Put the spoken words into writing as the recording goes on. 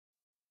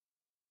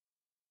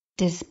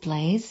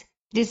Displays,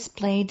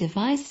 display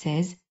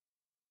devices.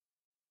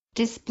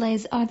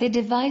 Displays are the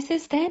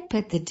devices that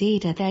put the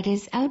data that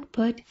is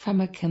output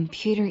from a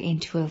computer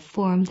into a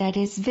form that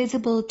is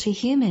visible to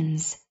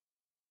humans.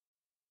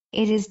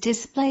 It is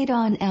displayed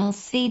on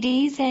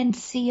LCDs and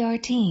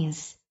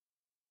CRTs.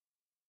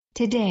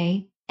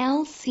 Today,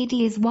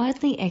 LCD is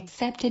widely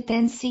accepted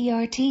than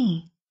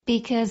CRT,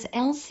 because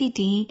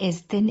LCD is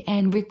thin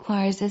and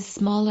requires a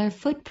smaller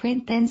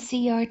footprint than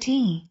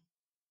CRT.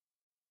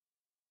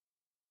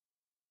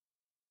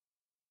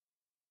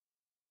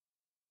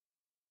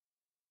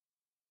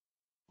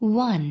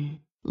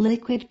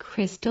 Liquid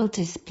crystal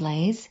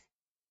displays.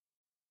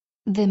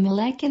 The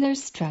molecular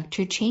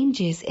structure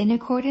changes in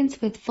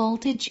accordance with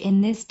voltage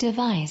in this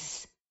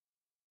device.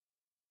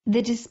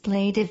 The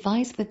display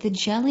device with the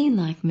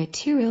jelly-like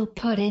material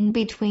put in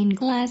between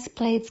glass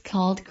plates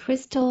called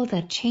crystal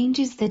that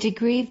changes the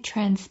degree of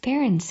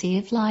transparency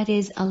of light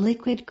is a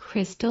liquid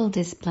crystal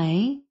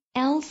display,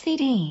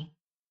 LCD.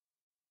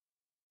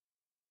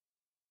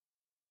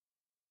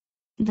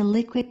 The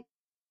liquid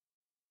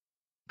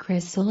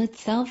crystal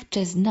itself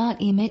does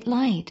not emit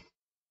light.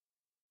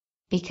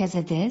 Because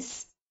of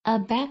this, a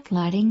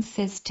backlighting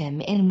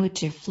system in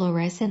which a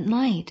fluorescent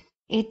light,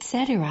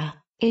 etc.,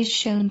 is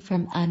shown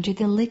from under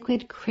the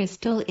liquid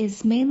crystal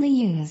is mainly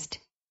used.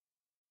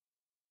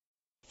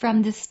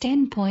 From the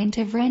standpoint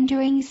of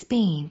rendering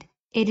speed,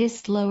 it is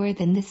slower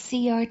than the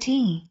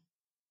CRT.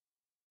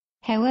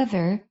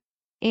 However,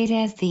 it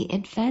has the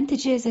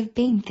advantages of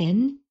being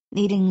thin,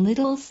 needing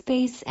little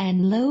space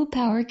and low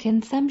power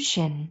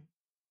consumption.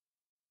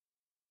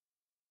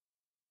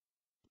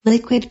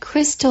 Liquid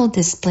crystal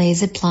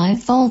displays apply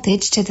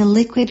voltage to the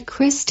liquid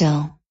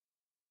crystal.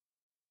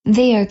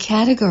 They are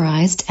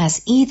categorized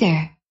as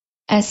either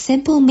a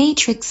simple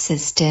matrix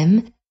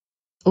system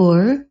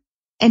or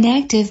an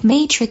active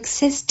matrix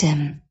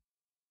system.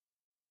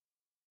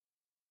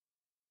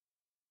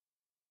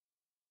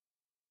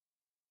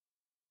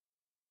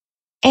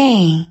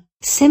 A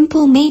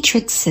simple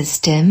matrix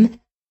system.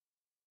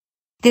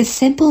 The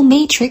simple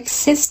matrix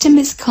system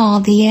is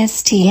called the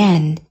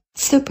STN,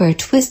 super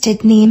twisted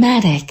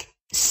nematic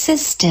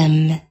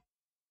system.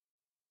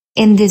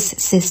 In this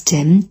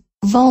system,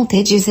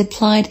 voltage is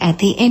applied at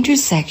the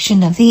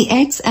intersection of the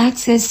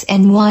x-axis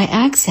and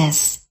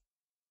y-axis.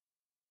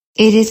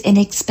 It is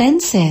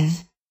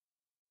inexpensive.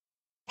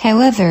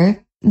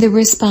 However, the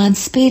response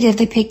speed of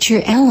the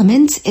picture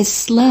elements is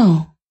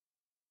slow.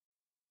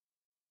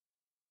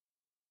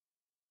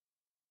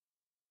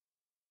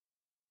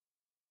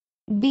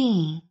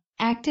 B.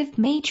 Active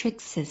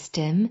matrix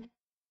system.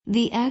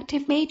 The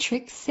active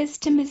matrix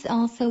system is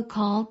also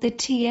called the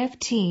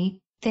TFT,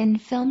 thin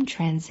film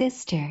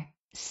transistor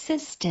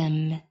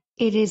system.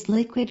 It is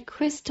liquid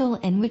crystal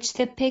in which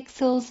the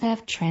pixels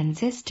have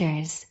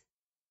transistors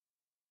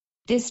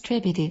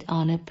distributed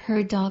on a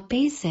per dot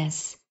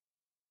basis.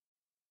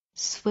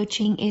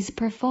 Switching is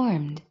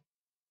performed.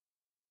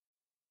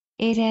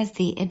 It has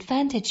the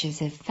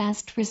advantages of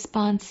fast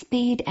response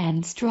speed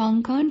and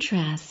strong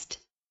contrast.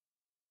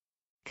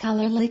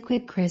 Color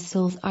liquid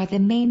crystals are the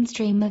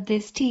mainstream of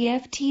this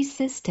TFT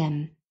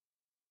system.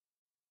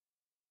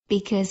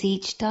 Because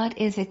each dot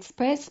is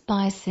expressed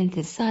by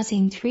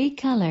synthesizing 3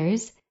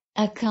 colors,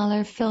 a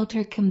color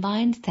filter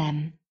combines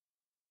them.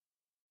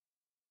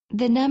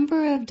 The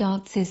number of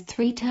dots is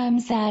 3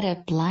 times that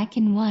of black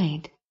and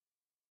white.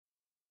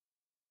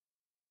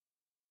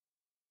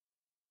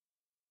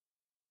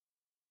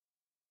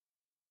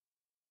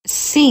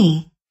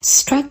 C.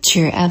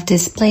 Structure of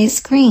display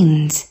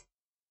screens.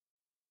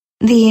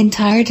 The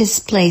entire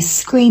display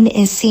screen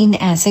is seen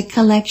as a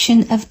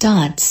collection of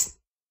dots.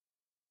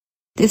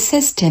 The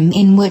system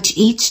in which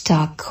each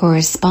dot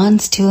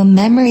corresponds to a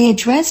memory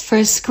address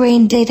for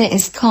screen data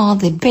is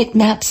called the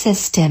bitmap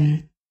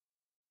system.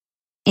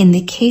 In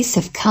the case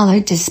of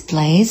color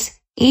displays,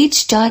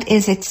 each dot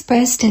is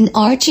expressed in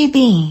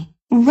RGB,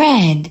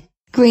 red,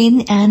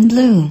 green and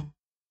blue.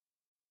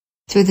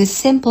 Through the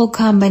simple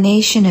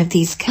combination of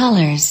these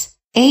colors,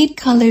 8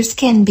 colors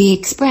can be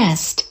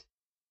expressed.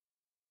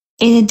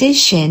 In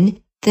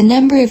addition, the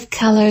number of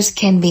colors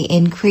can be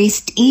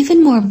increased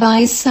even more by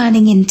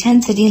assigning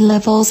intensity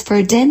levels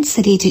for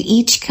density to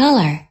each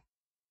color.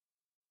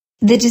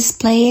 The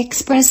display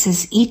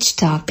expresses each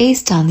dot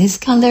based on this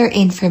color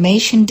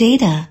information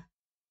data.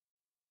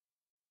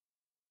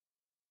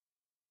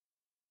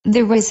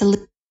 The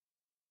resolution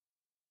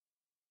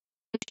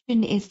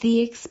is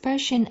the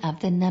expression of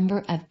the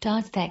number of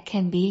dots that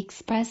can be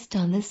expressed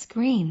on the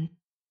screen.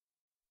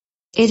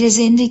 It is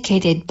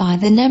indicated by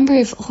the number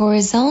of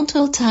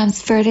horizontal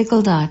times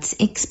vertical dots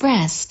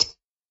expressed.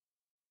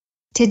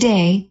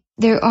 Today,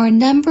 there are a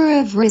number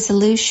of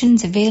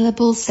resolutions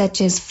available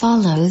such as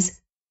follows: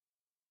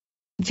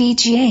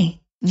 VGA,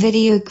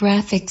 Video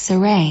Graphics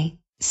Array,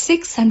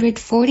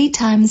 640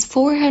 times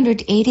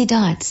 480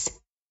 dots.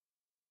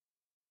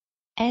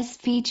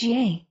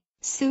 SVGA,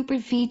 Super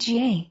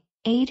VGA,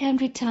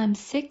 800 times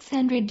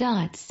 600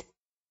 dots.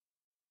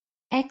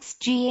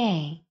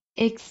 XGA,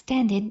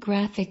 Extended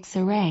Graphics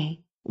Array,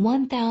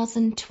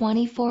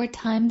 1024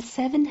 times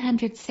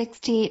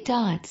 768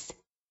 dots.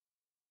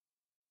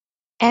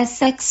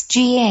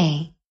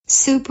 SXGA,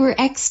 Super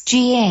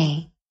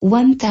XGA,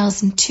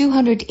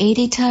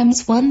 1280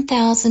 times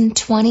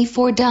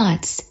 1024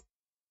 dots.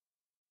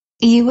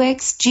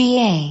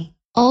 UXGA,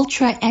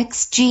 Ultra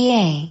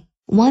XGA,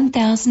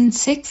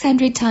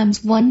 1600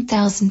 times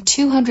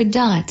 1200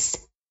 dots.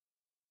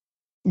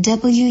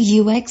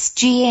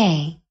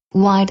 WUXGA,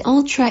 Wide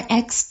Ultra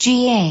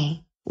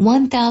XGA,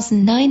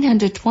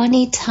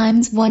 1920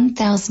 times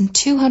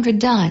 1200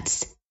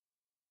 dots.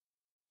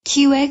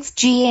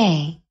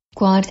 QXGA,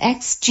 Quad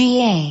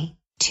XGA,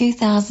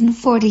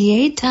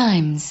 2048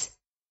 times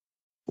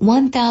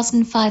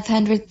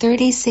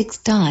 1536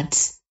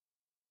 dots.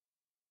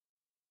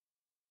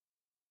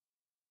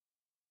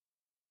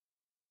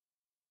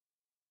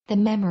 The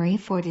memory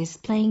for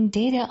displaying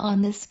data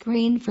on the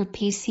screen for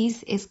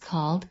PCs is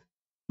called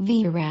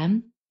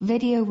VRAM,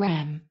 Video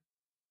RAM.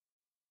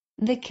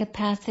 The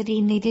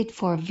capacity needed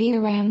for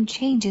VRAM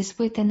changes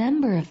with the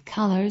number of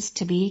colors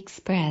to be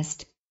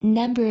expressed,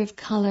 number of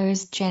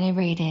colors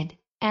generated,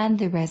 and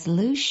the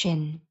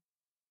resolution.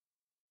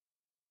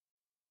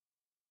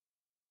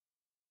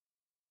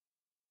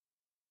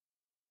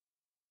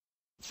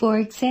 For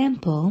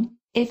example,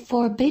 if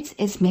 4 bits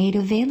is made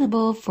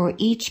available for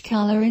each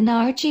color in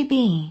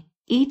RGB,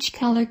 each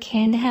color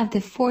can have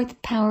the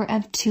fourth power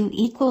of 2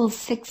 equals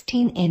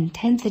 16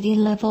 intensity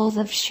levels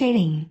of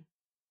shading.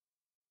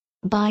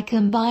 By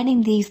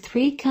combining these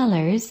 3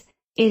 colors,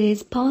 it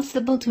is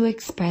possible to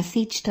express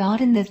each dot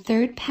in the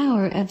third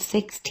power of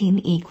 16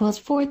 equals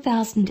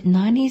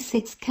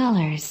 4096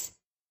 colors.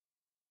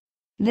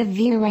 The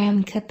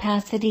VRAM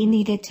capacity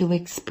needed to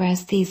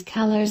express these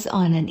colors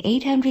on an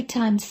 800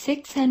 x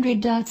 600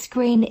 dot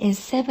screen is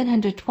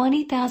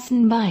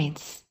 720,000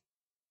 bytes.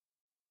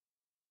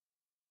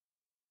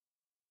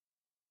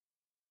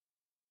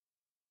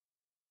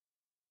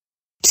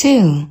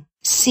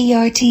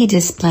 CRT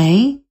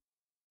display.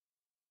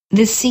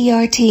 The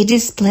CRT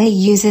display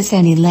uses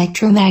an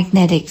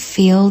electromagnetic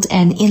field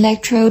and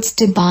electrodes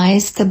to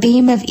bias the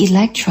beam of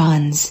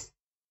electrons.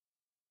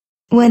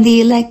 When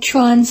the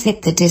electrons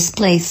hit the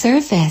display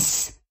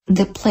surface,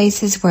 the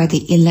places where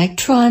the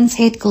electrons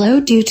hit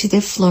glow due to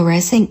the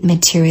fluorescent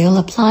material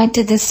applied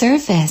to the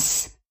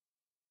surface.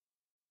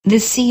 The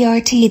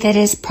CRT that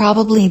is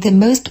probably the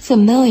most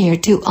familiar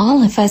to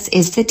all of us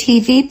is the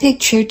TV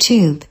picture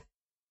tube.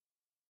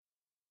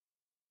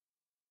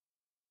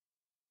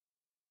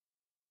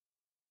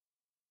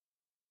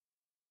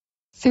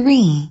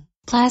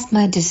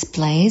 Plasma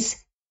displays.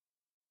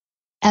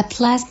 A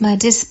plasma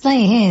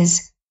display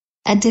is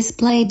a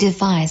display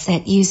device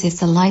that uses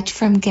the light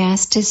from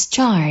gas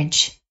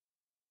discharge.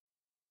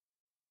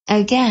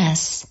 A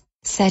gas,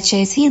 such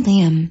as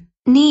helium,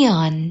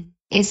 neon,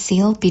 is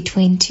sealed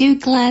between 2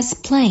 glass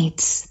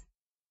plates.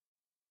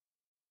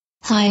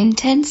 High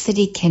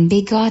intensity can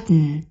be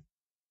gotten.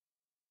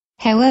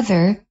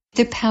 However,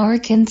 the power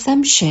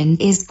consumption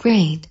is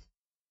great.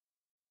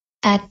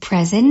 At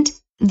present,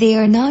 they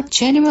are not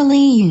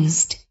generally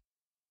used.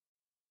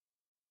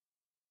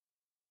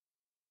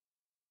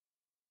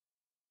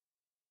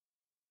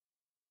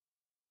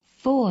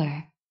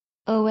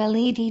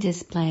 OLED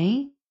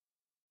display.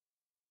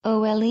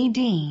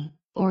 OLED,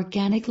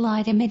 Organic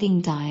Light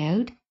Emitting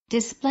Diode,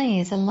 display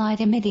is a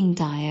light-emitting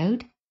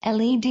diode,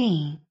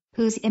 LED,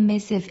 whose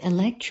emissive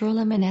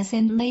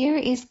electroluminescent layer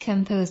is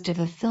composed of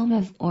a film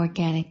of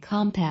organic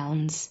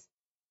compounds.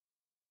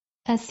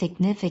 A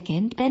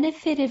significant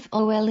benefit of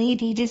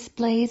OLED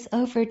displays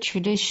over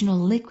traditional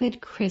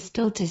liquid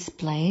crystal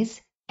displays,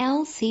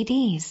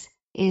 LCDs,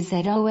 is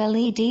that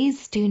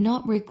OLEDs do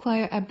not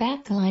require a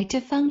backlight to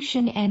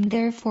function and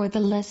therefore the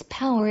less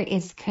power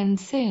is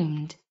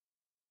consumed.